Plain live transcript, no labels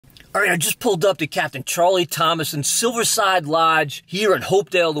All right, I just pulled up to Captain Charlie Thomason's Silverside Lodge here in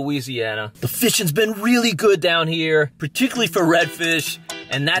Hopedale, Louisiana. The fishing's been really good down here, particularly for redfish,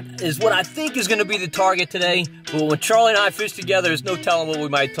 and that is what I think is gonna be the target today. But when Charlie and I fish together, there's no telling what we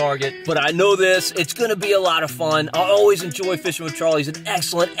might target. But I know this, it's gonna be a lot of fun. I always enjoy fishing with Charlie. He's an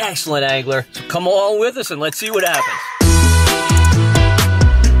excellent, excellent angler. So come along with us and let's see what happens.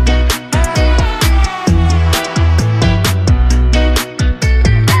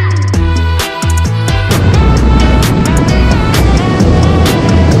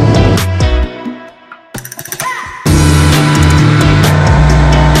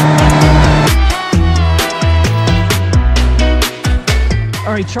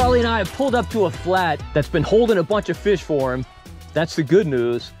 All right, Charlie and I have pulled up to a flat that's been holding a bunch of fish for him. That's the good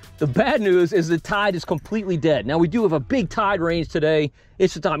news. The bad news is the tide is completely dead. Now, we do have a big tide range today.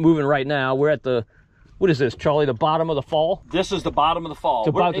 It's just not moving right now. We're at the, what is this, Charlie, the bottom of the fall? This is the bottom of the fall. It's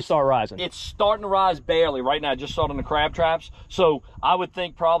about to start rising. It's starting to rise barely right now. I just saw it on the crab traps. So I would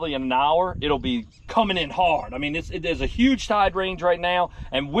think probably in an hour, it'll be coming in hard. I mean, there's a huge tide range right now.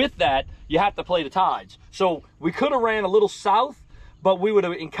 And with that, you have to play the tides. So we could have ran a little south, but we would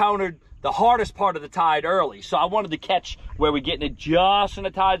have encountered the hardest part of the tide early. So I wanted to catch where we're getting it just and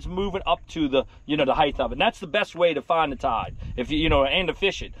the tide's moving up to the, the height of it. And that's the best way to find the tide, if and to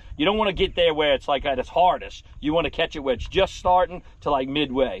fish it. You don't want to get there where it's like at its hardest. You want to catch it where it's just starting to like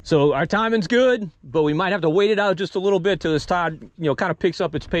midway. So our timing's good, but we might have to wait it out just a little bit till this tide, kind of picks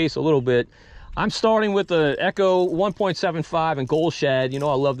up its pace a little bit. I'm starting with the Echo 1.75 and gold shad. I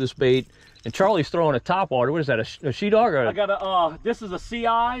love this bait. And Charlie's throwing a topwater. What is that, a she-dog? Or I got a, this is a Sea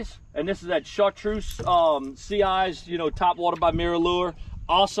Eyes, and this is that chartreuse Sea Eyes, topwater by Mirror Lure.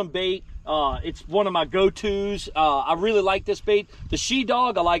 Awesome bait. It's one of my go-tos. I really like this bait. The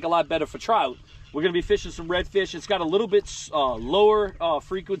she-dog I like a lot better for trout. We're gonna be fishing some redfish. It's got a little bit lower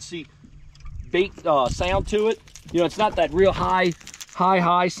frequency bait sound to it. It's not that real high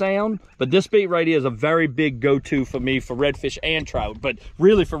sound, but this bait right here is a very big go-to for me for redfish and trout. But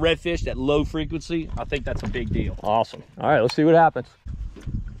really for redfish, that low frequency, I think that's a big deal. Awesome. All right, let's see what happens.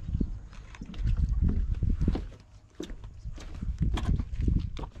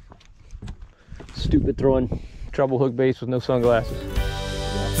 Stupid throwing treble hook baits with no sunglasses.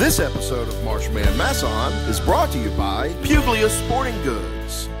 This episode of Marshman Masson is brought to you by Puglia Sporting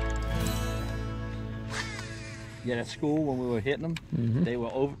Goods. Yeah, at school when we were hitting them, they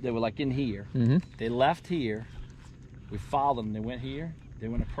were like in here. They left here, we followed them, they went here, they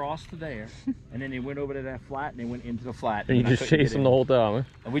went across to there, and then they went over to that flat and they went into the flat. And you just chased them the whole time, huh?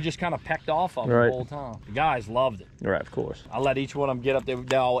 And we just kind of pecked off of them the whole time. The guys loved it. Right, of course. I let each one of them get up.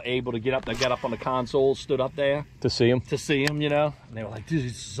 They're all able to get up. They got up on the console, stood up there. To see them? To see them, And they were like, dude,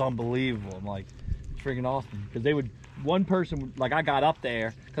 this is unbelievable. I'm like, it's freaking awesome. Because they would, one person, like I got up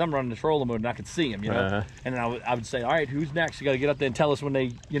there, because I'm running the trolling mode and I could see them, And then I would say, all right, who's next? You got to get up there and tell us when they,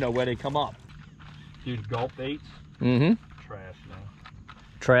 where they come up. Dude, gulp baits. Trash now.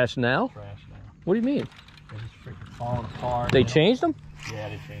 Trash now? Trash now. What do you mean? They're just freaking falling apart. They changed them? Yeah,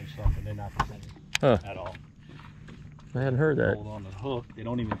 they changed something. They're not the same at all. I hadn't heard that. Hold on the hook. They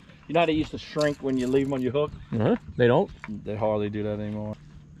don't even, how they used to shrink when you leave them on your hook? They don't? They hardly do that anymore.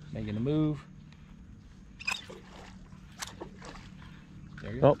 Making a move.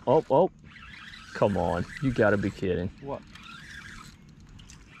 There you go. Oh. Come on. You gotta be kidding. What?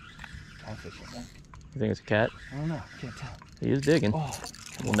 Catfish, I think. You think it's a cat? I don't know. I can't tell. He is digging. Oh,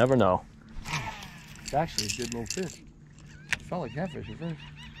 we'll never know. It's actually a good little fish. It felt like catfish at first.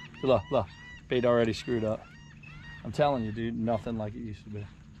 Look. Bait already screwed up. I'm telling you, dude, nothing like it used to be.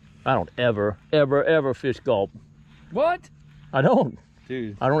 I don't ever fish gulp. What? I don't.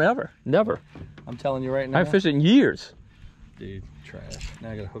 Dude. I don't ever. Never. I'm telling you right now. I haven't fished it in years. Dude, trash.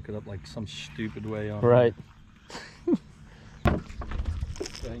 Now I gotta hook it up like some stupid way on. Right. Go ahead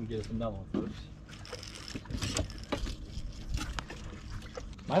and get us another one, folks.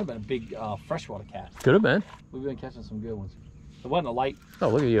 Might have been a big freshwater cat. Could have been. We've been catching some good ones. It wasn't a light. Oh,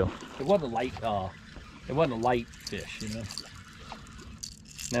 look at you. It wasn't a light. It wasn't a light fish,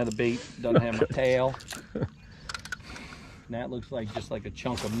 Now the bait doesn't have a tail. Now it looks like just like a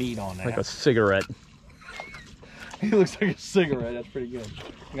chunk of meat on there. Like a cigarette. It looks like a cigarette. That's pretty good.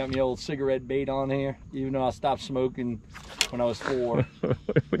 I got me old cigarette bait on here. Even though I stopped smoking when I was 4.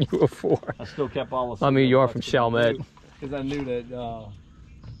 When you were 4. I still kept all the. I mean, you are from Chalmette. Because I knew that.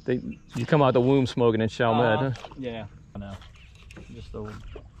 You come out the womb smoking in Chalmette, huh? Yeah, I know. Just a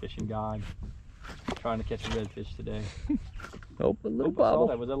fishing guide. Trying to catch a redfish today. Oh, a little bobble.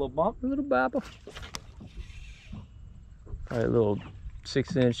 Was that a little bump? A little bobble. All right, a little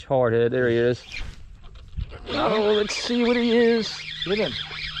 6-inch hardhead. There he is. Oh, let's see what he is. Get him.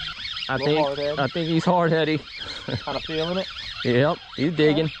 I think he's hard-heady. Kind of feeling it? Yep, he's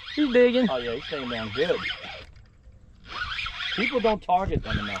digging. He's digging. Oh yeah, he's staying down good. People don't target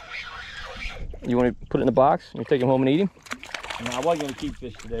them enough. You want to put it in the box? You take him home and eat him? No, I wasn't going to keep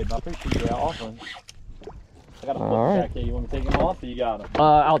fish today, but I appreciate your offering. I got a foot back here. You want to take him off or you got him?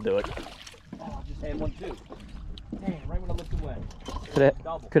 I'll do it. Oh, I just had one too. Dang, right when I looked away.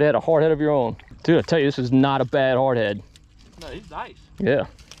 Could have had a hard head of your own. Dude, I tell you, this is not a bad hard head. No, he's nice. Yeah.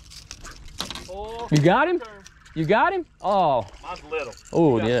 Oh, you got him? You got him? Oh. Mine's little.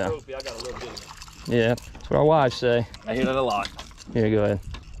 Oh, yeah. Trophy, I got a little bit of it. Yeah, that's what our wives say. I hear that a lot. Here, go ahead.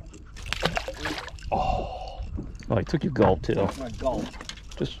 Oh, he took your gulp too. My gulp.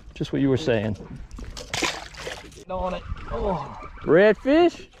 Just what you were saying. Getting on it. Oh.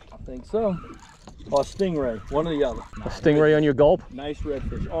 Redfish? I think so. Or a stingray, one or the other. A stingray on your gulp? Nice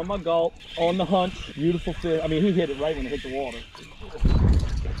redfish. On my gulp, on the hunch. Beautiful fish. I mean, he hit it right when it hit the water.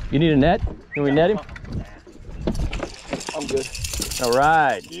 You need a net? Can we net him? I'm good. All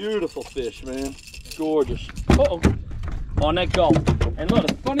right. Beautiful fish, man. Gorgeous. Uh-oh. On that gulp. And look,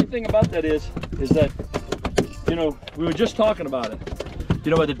 the funny thing about that is that, you know, we were just talking about it.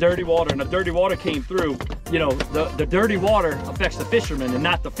 You know, with the dirty water, and the dirty water came through, you know, the dirty water affects the fishermen and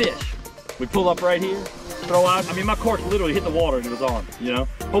not the fish. We pull up right here, throw out. I mean, my cork literally hit the water and it was on, you know.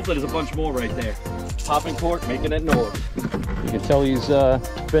 Hopefully there's a bunch more right there. Popping cork, making that noise. You can tell he's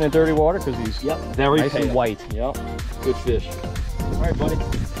been in dirty water because he's very nice and white. Yep, good fish. All right, buddy.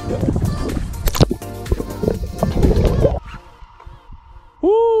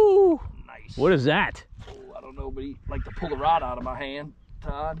 Woo! Nice. What is that? Oh, I don't know, but he like to pull the rod out of my hand,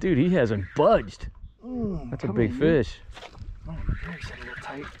 Todd. Dude, he hasn't budged. That's a big fish. Oh, he's a little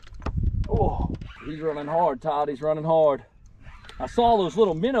tight. Oh, he's running hard, Todd. He's running hard. I saw those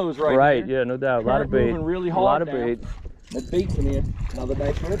little minnows right there. Yeah, no doubt. A lot of bait. Moving really hard. A lot of bait. That bait's in here. Another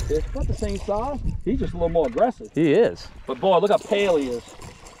nice redfish. About the same size. He's just a little more aggressive. He is. But boy, look how pale he is.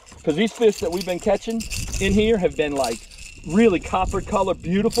 Because these fish that we've been catching in here have been like really copper color,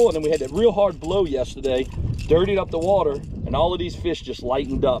 beautiful. And then we had that real hard blow yesterday, dirtied up the water, and all of these fish just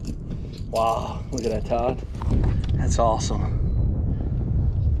lightened up. Wow, look at that, Todd. That's awesome.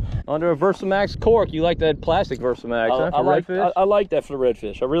 Under a Versamax cork, you like that plastic Versamax, huh, for redfish? I like that for the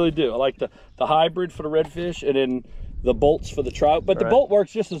redfish. I really do. I like the hybrid for the redfish and then the bolts for the trout. But the bolt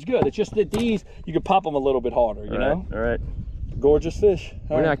works just as good. It's just that these, you can pop them a little bit harder, you know? All right. Gorgeous fish.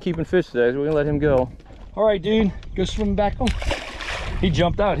 We're not keeping fish today, so we're going to let him go. All right, dude. Go swimming back home. He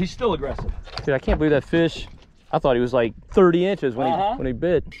jumped out. He's still aggressive. Dude, I can't believe that fish. I thought he was like 30 inches when he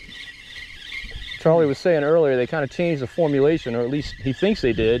bit. Charlie was saying earlier they kind of changed the formulation, or at least he thinks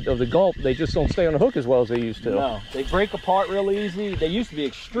they did, of the gulp. They just don't stay on the hook as well as they used to. No, they break apart real easy. They used to be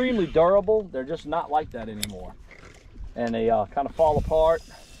extremely durable. They're just not like that anymore. And they kind of fall apart.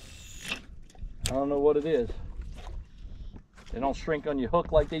 I don't know what it is. They don't shrink on your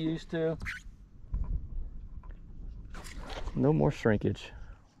hook like they used to. No more shrinkage.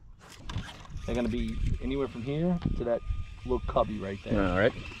 They're going to be anywhere from here to that little cubby right there. All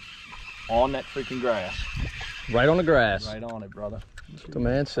right. On that freaking grass. Right on the grass. Right on it, brother. That's what the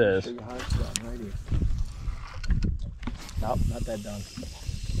man says. Show you how it's done right here. Nope, not that done.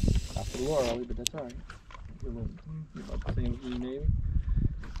 Not for the early, but that's all right. You're about the same as me, maybe.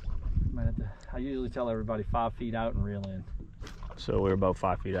 Might have to, I usually tell everybody 5 feet out and reel in. So we're about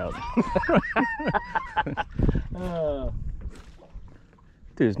 5 feet out. Dude,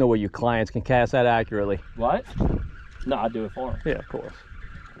 there's no way your clients can cast that accurately. What? No, I do it for them. Yeah, of course.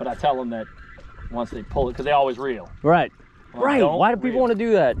 But I tell them that once they pull it, because they always reel. Right. Well, right. Why do people want to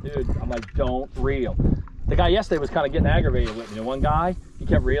do that? Dude, I'm like, don't reel. The guy yesterday was kind of getting aggravated with me. The one guy, he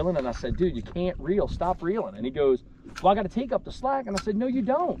kept reeling, and I said, dude, you can't reel. Stop reeling. And he goes, well, I got to take up the slack. And I said, no, you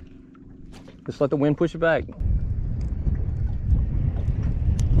don't. Just let the wind push it back.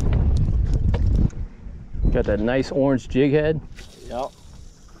 Got that nice orange jig head. Yep. You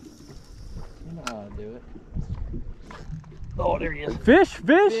know how to do it. Oh, there he is. Fish.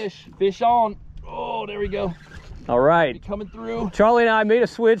 Fish on. Oh, there we go. All right. Coming through. Charlie and I made a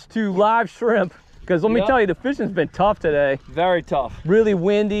switch to live shrimp because let me tell you, the fishing's been tough today. Very tough. Really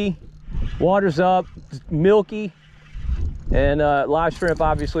windy, water's up, milky, and live shrimp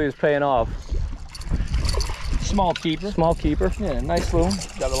obviously is paying off. Small keeper. Small keeper. Yeah, nice little.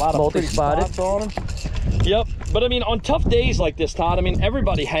 Got a lot of pretty spots on him. Yep. But I mean, on tough days like this, Todd, I mean,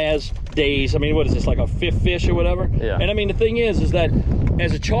 everybody has days. I mean, what is this, like a 5th fish or whatever? Yeah. And I mean, the thing is that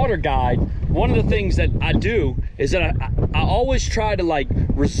as a charter guide, one of the things that I do is that I always try to like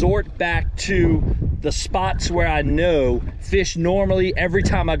resort back to the spots where I know fish normally, every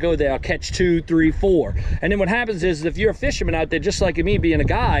time I go there, I'll catch 2, 3, 4. And then what happens is if you're a fisherman out there, just like me being a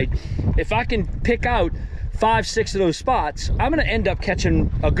guide, if I can pick out 5, 6 of those spots, I'm gonna end up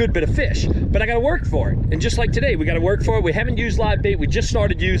catching a good bit of fish, but I gotta work for it. And just like today, we gotta work for it. We haven't used live bait, we just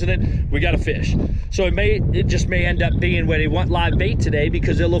started using it, we gotta fish. So it just may end up being where they want live bait today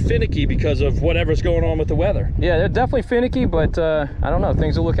because they're a little finicky because of whatever's going on with the weather. Yeah, they're definitely finicky, but I don't know,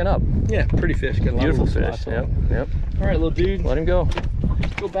 things are looking up. Yeah, pretty fish. Got a lot Beautiful of fish, yep. All right, little dude. Let him go.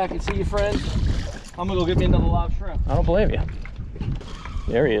 Go back and see your friends. I'm gonna go get me another live shrimp. I don't blame you.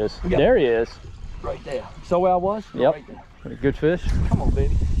 There he is. There he is. Right there. So where I was? Yep. Right there. Good fish. Come on,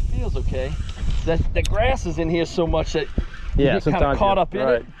 baby. Feels okay. The grass is in here so much that you get kind of caught up in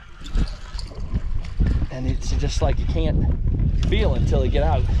it. And it's just like you can't feel it until you get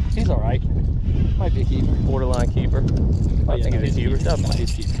out. He's all right. Might be a keeper. Borderline keeper. I think it's a keeper. Definitely.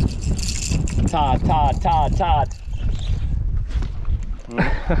 He's a keeper. Todd.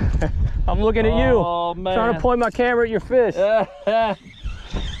 I'm looking at you. Oh, man. Trying to point my camera at your fish. I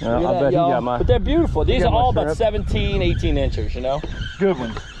bet he got my. But they're beautiful. These are all about shrimp. 17, 18 inches, you know? Good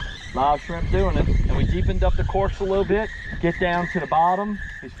ones. Live shrimp doing it. And we deepened up the course a little bit. Get down to the bottom.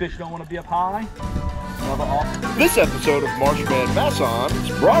 These fish don't want to be up high. Another awesome. This episode of Marshman Masson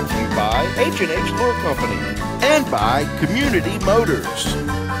is brought to you by H&H Lure Company and by Community Motors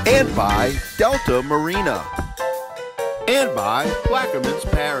and by Delta Marina and by Plaquemines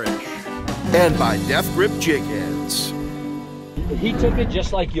Parish and by Death Grip Jig Heads. He took it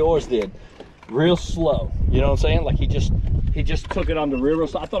just like yours did, real slow. You know what I'm saying? Like he just took it on the real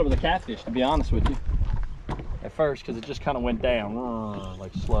slow. I thought it was a catfish, to be honest with you, at first, because it just kind of went down,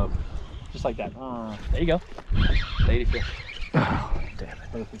 like slow, just like that. There you go, ladyfish. Oh, damn it!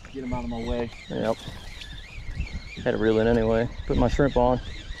 Perfect. Get him out of my way. Yep. Had to reel it anyway. Put my shrimp on.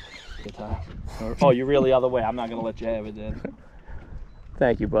 Good time. Oh, you're really the other way. I'm not gonna let you have it then.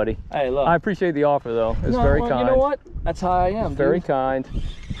 Thank you, buddy. Hey, look. I appreciate the offer, though. It's very kind. You know what? That's how I am. Very dude. kind.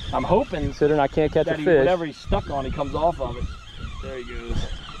 I'm hoping Considering I can't catch a fish. Whatever he's stuck on, he comes off of it. There he goes.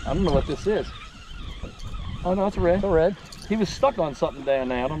 I don't know what this is. Oh no, it's a red. It's a red. He was stuck on something down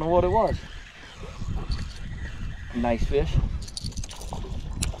there. I don't know what it was. Nice fish.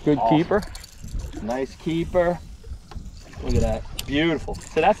 Good keeper. Nice keeper. Look at that. Beautiful.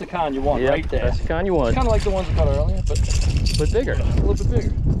 So that's the kind you want right there. That's the kind you want. It's kind of like the ones we caught earlier, but bigger. A little bit bigger.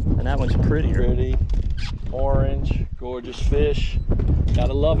 And that one's pretty. Pretty. Orange. Gorgeous fish.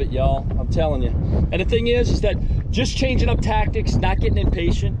 Gotta love it, y'all. I'm telling you. And the thing is that just changing up tactics, not getting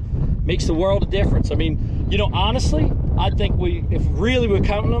impatient, makes the world of difference. I mean, you know, honestly, I think if really we're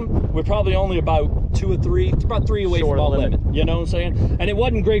counting them, we're probably only about 2 or 3, about 3 away from our limit. You know what I'm saying? And it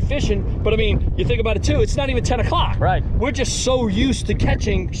wasn't great fishing, but I mean, you think about it too, it's not even 10 o'clock. Right. We're just so used to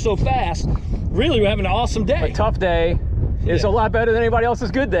catching so fast. Really, we're having an awesome day. A tough day is a lot better than anybody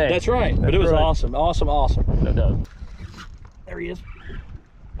else's good day. That's right. But it was awesome. Awesome. No doubt. There he is.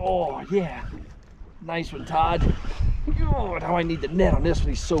 Oh, yeah. Nice one, Todd. Oh, now I need the net on this one.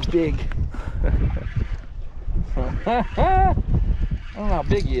 He's so big. I don't know how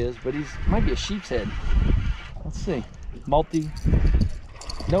big he is, but might be a sheep's head. Let's see. Multi.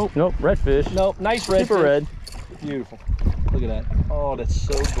 Nope. Nope. Redfish. Nope. Nice red. Super red. Beautiful. Look at that. Oh, that's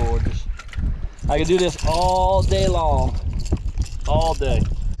so gorgeous. I can do this all day long. All day.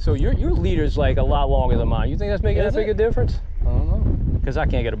 So your leader's like a lot longer than mine. You think that's making that big a difference? I don't know. Because I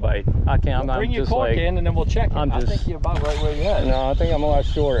can't get a bite. I can't. Bring your cork in and then we'll check it. I think you're about right where you're at. No, I think I'm a lot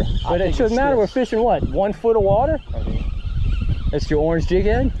shorter. But it shouldn't matter. We're fishing what? 1 foot of water? Okay. It's your orange jig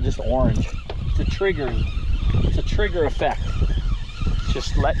head? Just orange. It's a trigger. It's a trigger effect.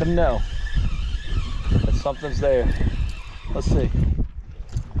 Just let them know that something's there. Let's see.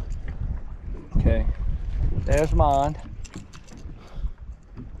 Okay. There's mine.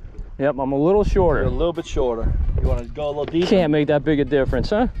 Yep, I'm a little shorter. You're a little bit shorter. You want to go a little deeper? Can't make that big a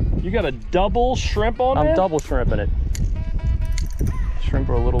difference, huh? You got a double shrimp on there? I'm double shrimping it. Shrimp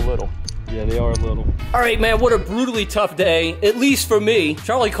are a little. Yeah, they are a little. All right, man, what a brutally tough day, at least for me.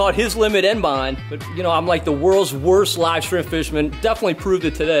 Charlie caught his limit and mine, but you know, I'm like the world's worst live shrimp fisherman. Definitely proved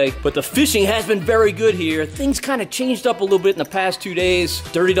it today, but the fishing has been very good here. Things kind of changed up a little bit in the past 2 days,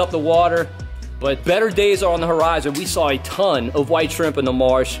 dirtied up the water, but better days are on the horizon. We saw a ton of white shrimp in the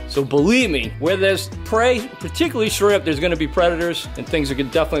marsh, so believe me, where there's prey, particularly shrimp, there's gonna be predators, and things are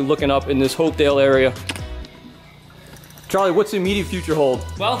definitely looking up in this Hopedale area. Charlie, what's the immediate future hold?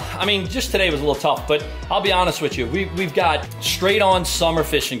 Well, I mean, just today was a little tough, but I'll be honest with you. We've got straight on summer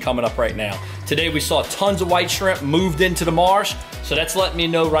fishing coming up right now. Today we saw tons of white shrimp moved into the marsh, so that's letting me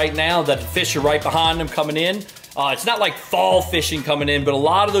know right now that the fish are right behind them coming in. It's not like fall fishing coming in, but a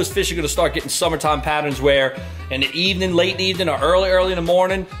lot of those fish are going to start getting summertime patterns where in the evening, late evening, or early in the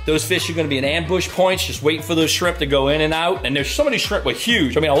morning, those fish are going to be in ambush points, just waiting for those shrimp to go in and out. And there's so many shrimp with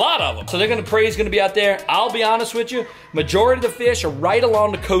huge, I mean, a lot of them. So prey's going to be out there. I'll be honest with you, majority of the fish are right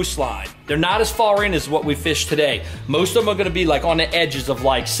along the coastline. They're not as far in as what we fish today. Most of them are going to be like on the edges of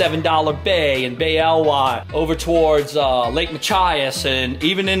like $7 Bay and Bay Elwha, over towards Lake Machias, and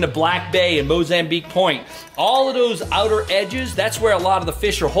even into Black Bay and Mozambique Point. All of those outer edges, that's where a lot of the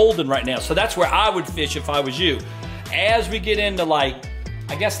fish are holding right now. So that's where I would fish if I was you. As we get into like,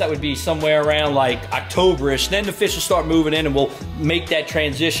 I guess that would be somewhere around like October-ish, then the fish will start moving in and we'll make that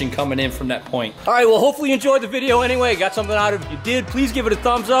transition coming in from that point. All right, well, hopefully you enjoyed the video anyway. Got something out of it. If you did, please give it a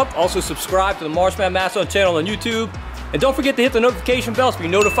thumbs up. Also subscribe to the Marshman Masson channel on YouTube. And don't forget to hit the notification bell so you're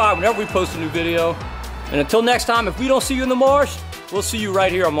notified whenever we post a new video. And until next time, if we don't see you in the marsh, we'll see you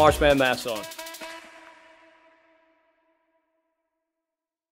right here on Marshman Masson.